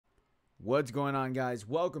What's going on, guys?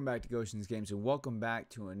 Welcome back to Goshen's Games, and welcome back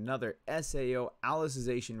to another SAO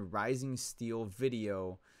Alicization Rising Steel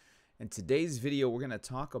video. In today's video, we're going to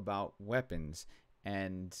talk about weapons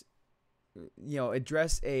and,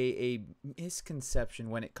 address a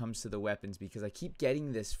misconception when it comes to the weapons, because I keep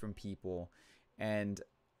getting this from people, and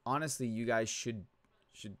honestly, you guys should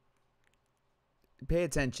pay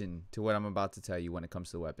attention to what I'm about to tell you when it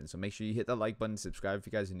comes to the weapons. So make sure you hit that like button, subscribe if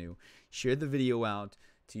you guys are new, share the video out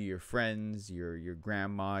to your friends, your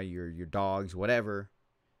grandma, your dogs, whatever.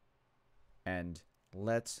 And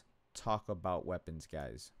let's talk about weapons,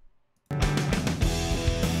 guys.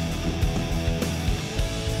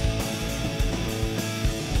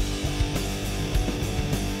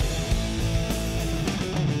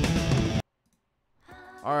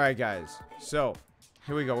 Alright, guys, so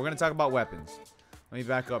here we go. We're going to talk about weapons. Let me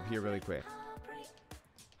back up here really quick.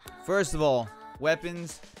 First of all,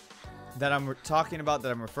 weapons that I'm talking about,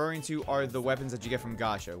 that I'm referring to, are the weapons that you get from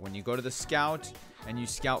Gacha. When you go to the scout and you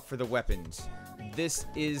scout for the weapons, this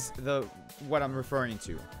is what I'm referring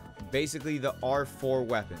to. Basically the R4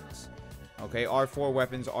 weapons. Okay, R4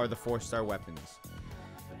 weapons are the 4-star weapons.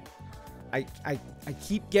 I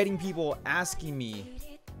keep getting people asking me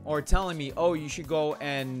or telling me, oh, you should go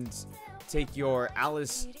and take your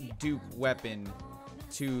Alice dupe weapon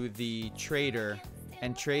to the trader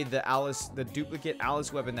and trade the duplicate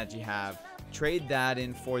Alice weapon that you have. Trade that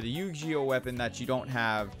in for the Yu-Gi-Oh weapon that you don't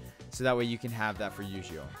have, so that way you can have that for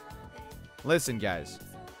Yu-Gi-Oh. Listen, guys.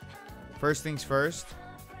 First things first,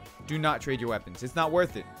 do not trade your weapons. It's not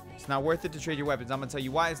worth it. It's not worth it to trade your weapons. I'm going to tell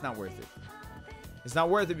you why it's not worth it. It's not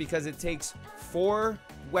worth it because it takes 4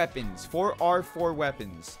 weapons, 4 R4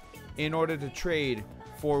 weapons, in order to trade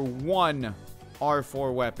for 1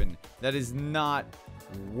 R4 weapon. That is not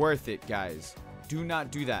worth it, guys. Do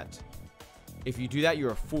not do that. If you do that,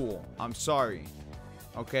 you're a fool. I'm sorry.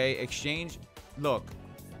 Okay, exchange. Look,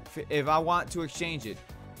 if I want to exchange it,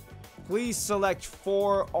 please select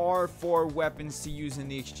 4 R4 weapons to use in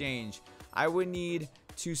the exchange. I would need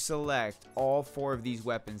to select all 4 of these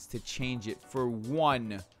weapons to change it for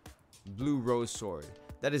 1 blue rose sword.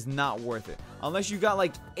 That is not worth it. Unless you got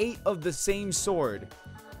like 8 of the same sword,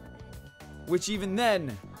 which even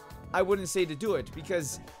then, I wouldn't say to do it,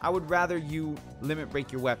 because I would rather you limit break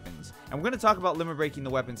your weapons. And we're going to talk about limit breaking the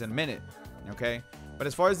weapons in a minute, okay? But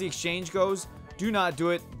as far as the exchange goes, do not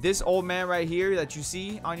do it. This old man right here that you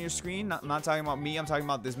see on your screen, I'm not talking about me, I'm talking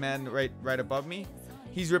about this man right above me.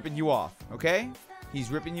 He's ripping you off, okay? He's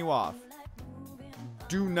ripping you off.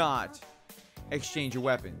 Do not exchange your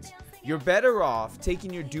weapons. You're better off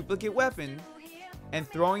taking your duplicate weapon and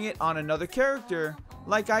throwing it on another character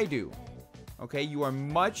like I do. Okay, you are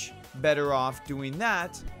much better off doing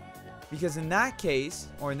that, because in that case,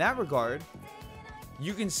 or in that regard,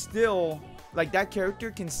 you can still, like, that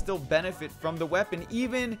character can still benefit from the weapon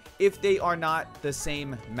even if they are not the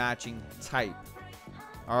same matching type.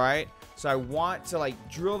 Alright, so I want to like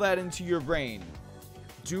drill that into your brain.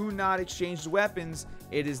 Do not exchange the weapons.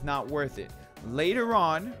 It is not worth it. Later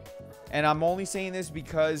on, and I'm only saying this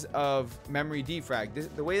because of memory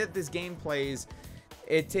defrag, the way that this game plays,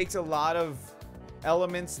 it takes a lot of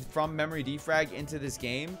elements from memory defrag into this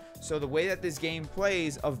game. So the way that this game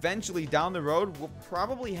plays, eventually down the road, we'll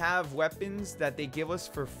probably have weapons that they give us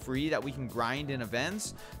for free that we can grind in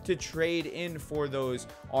events to trade in for those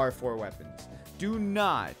R4 weapons. Do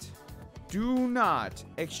not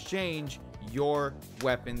exchange your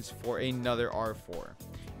weapons for another R4.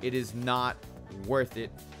 It is not worth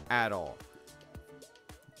it at all.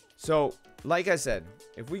 So, like I said,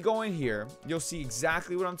 if we go in here, you'll see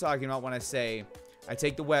exactly what I'm talking about when I say I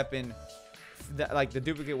take the weapon, like the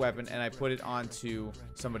duplicate weapon, and I put it onto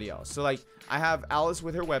somebody else. So, like, I have Alice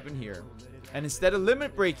with her weapon here, and instead of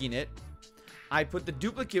limit breaking it, I put the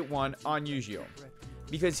duplicate one on Yu-Gi-Oh,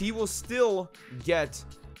 because he will still get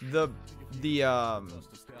the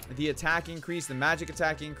attack increase, the magic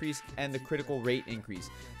attack increase, and the critical rate increase.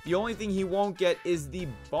 The only thing he won't get is the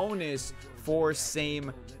bonus for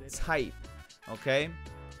same type. Okay,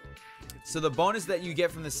 so the bonus that you get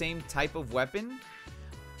from the same type of weapon,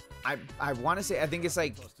 I want to say, I think it's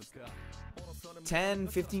like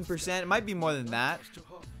 10-15%. It might be more than that,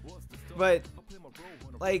 but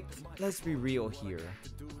like, let's be real here.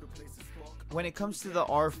 When it comes to the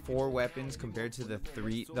R4 weapons compared to the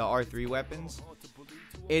R3 weapons,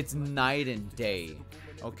 it's night and day.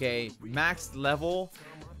 Okay, max level,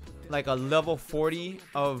 like a level 40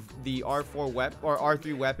 of the R4 weapon or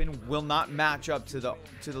R3 weapon will not match up to the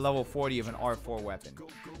level 40 of an R4 weapon.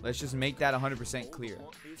 Let's just make that 100% clear.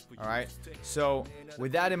 All right, so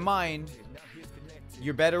with that in mind,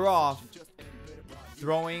 you're better off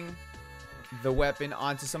throwing the weapon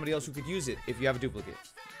onto somebody else who could use it if you have a duplicate.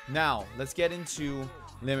 Now, let's get into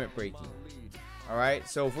limit breaking. All right,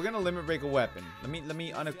 so if we're gonna limit break a weapon, let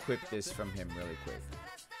me unequip this from him really quick.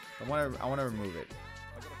 I want to remove it.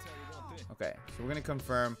 Okay, so we're gonna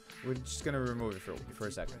confirm. We're just gonna remove it for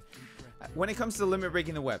a second. When it comes to limit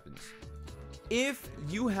breaking the weapons, if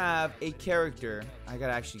you have a character, I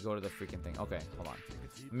gotta actually go to the freaking thing. Okay, hold on.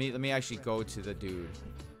 Let me actually go to the dude.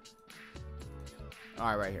 All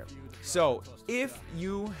right, right here. So if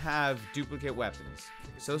you have duplicate weapons,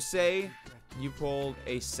 so say you pulled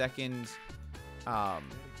a second,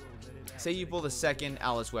 say you pulled a second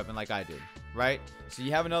Alice weapon like I did, right? So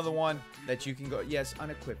you have another one that you can go, yes,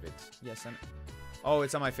 unequip it. Yes, oh,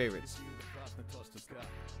 it's on my favorites.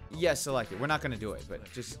 Yes, select it. We're not going to do it,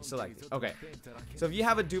 but just select it. Okay. So if you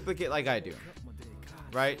have a duplicate like I do,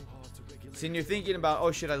 right? So you're thinking about,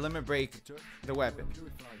 oh, should I limit break the weapon?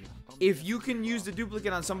 If you can use the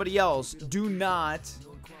duplicate on somebody else, do not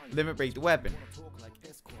limit break the weapon.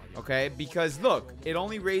 Okay? Because look, it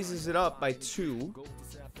only raises it up by 2.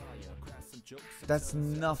 That's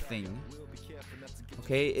nothing.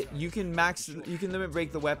 Okay? You can limit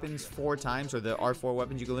break the weapons 4 times, or the R4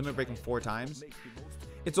 weapons, you can limit break them 4 times.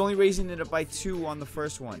 It's only raising it up by 2 on the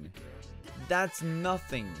first one. That's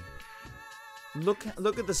nothing. Look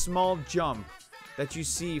at the small jump that you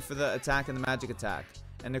see for the attack and the magic attack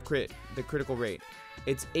and the critical rate.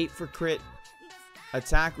 It's 8 for crit.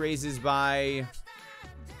 Attack raises by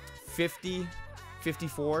 50,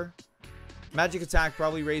 54. Magic attack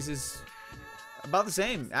probably raises about the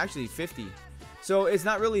same, actually 50. So it's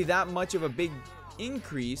not really that much of a big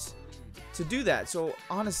increase to do that. So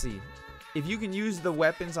honestly, if you can use the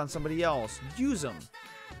weapons on somebody else, use them.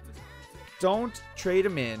 Don't trade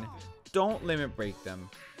them in. Don't limit break them.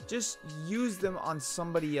 Just use them on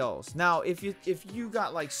somebody else. Now, if you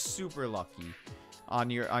got like super lucky on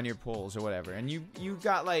your pulls or whatever, and you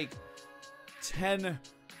got like 10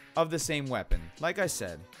 of the same weapon, like I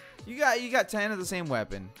said, you got 10 of the same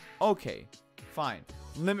weapon. Okay, fine.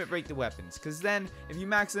 Limit break the weapons, because then if you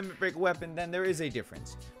max limit break a weapon, then there is a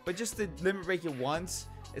difference. But just to limit break it once,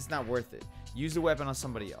 it's not worth it. Use the weapon on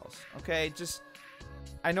somebody else. Okay, just,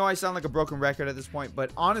 I know I sound like a broken record at this point,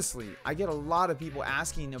 but honestly, I get a lot of people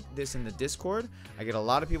asking this in the Discord. I get a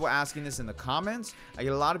lot of people asking this in the comments. I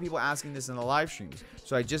get a lot of people asking this in the live streams.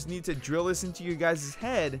 So I just need to drill this into you guys'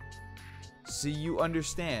 head so you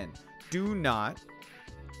understand. Do not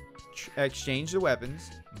exchange the weapons.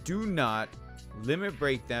 Do not limit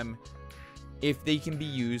break them if they can be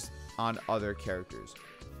used on other characters.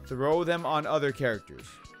 Throw them on other characters.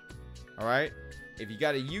 Alright? If you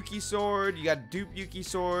got a Yuki sword, you got dupe Yuki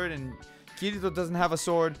sword, and Kirito doesn't have a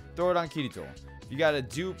sword, throw it on Kirito. If you got a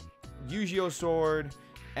dupe Yu-Gi-Oh sword,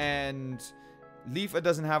 and Lifa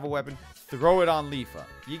doesn't have a weapon, throw it on Lifa.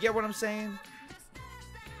 You get what I'm saying?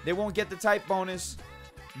 They won't get the type bonus,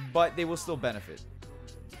 but they will still benefit.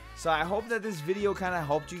 So I hope that this video kind of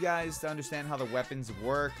helped you guys to understand how the weapons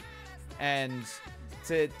work, and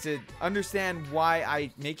to understand why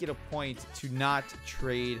I make it a point to not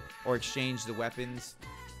trade or exchange the weapons.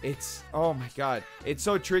 It's, oh my god, it's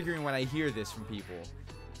so triggering when I hear this from people.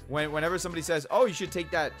 Whenever somebody says, oh, you should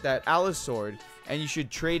take that Alice sword and you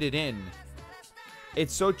should trade it in.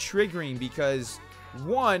 It's so triggering because,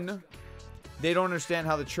 one, they don't understand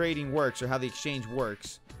how the trading works or how the exchange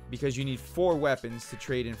works, because you need 4 weapons to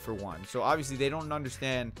trade in for 1. So obviously they don't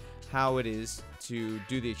understand how it is to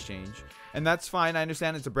do the exchange. And that's fine. I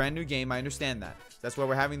understand it's a brand new game. I understand that. That's why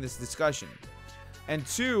we're having this discussion. And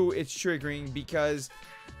 2, it's triggering because,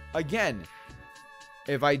 again,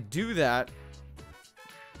 if I do that,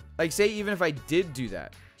 like say even if I did do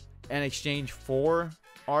that and exchange 4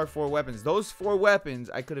 R4 weapons, those 4 weapons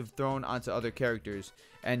I could have thrown onto other characters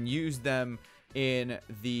and used them in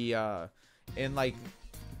the in like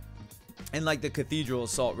the Cathedral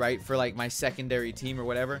Assault, right? For like my secondary team or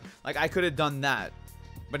whatever. Like I could have done that.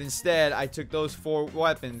 But instead, I took those 4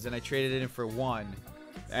 weapons and I traded it in for 1.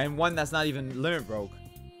 And 1 that's not even limit broke.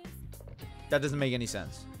 That doesn't make any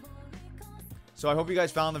sense. So I hope you guys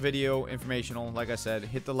found the video informational. Like I said,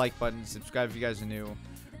 hit the like button, subscribe if you guys are new.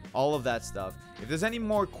 All of that stuff. If there's any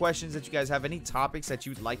more questions that you guys have, any topics that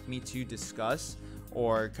you'd like me to discuss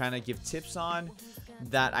or kind of give tips on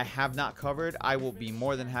that I have not covered, I will be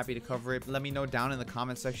more than happy to cover it. Let me know down in the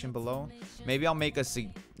comment section below. Maybe I'll make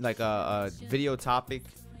a video topic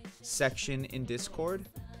section in Discord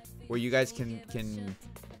where you guys can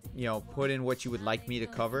you know, put in what you would like me to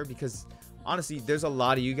cover, because honestly there's a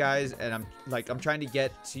lot of you guys and I'm trying to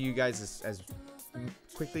get to you guys as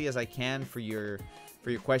quickly as I can for your for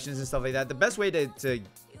your questions and stuff like that. The best way to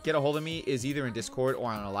get a hold of me is either in Discord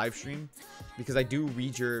or on a live stream, because I do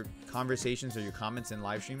read your conversations or your comments in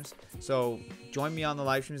live streams. So join me on the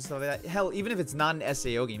live streams and stuff like that. Hell, even if it's not an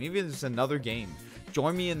SAO game, even if it's another game,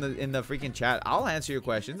 join me in the freaking chat. I'll answer your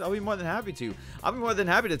questions. I'll be more than happy to. I'll be more than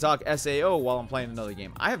happy to talk SAO while I'm playing another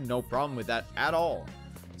game. I have no problem with that at all.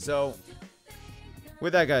 So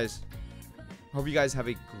with that, guys, hope you guys have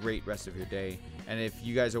a great rest of your day. And if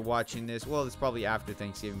you guys are watching this, well, it's probably after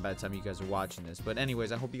Thanksgiving by the time you guys are watching this. But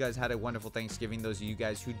anyways, I hope you guys had a wonderful Thanksgiving, those of you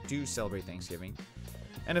guys who do celebrate Thanksgiving.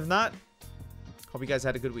 And if not, hope you guys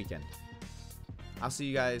had a good weekend. I'll see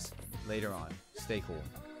you guys later on. Stay cool.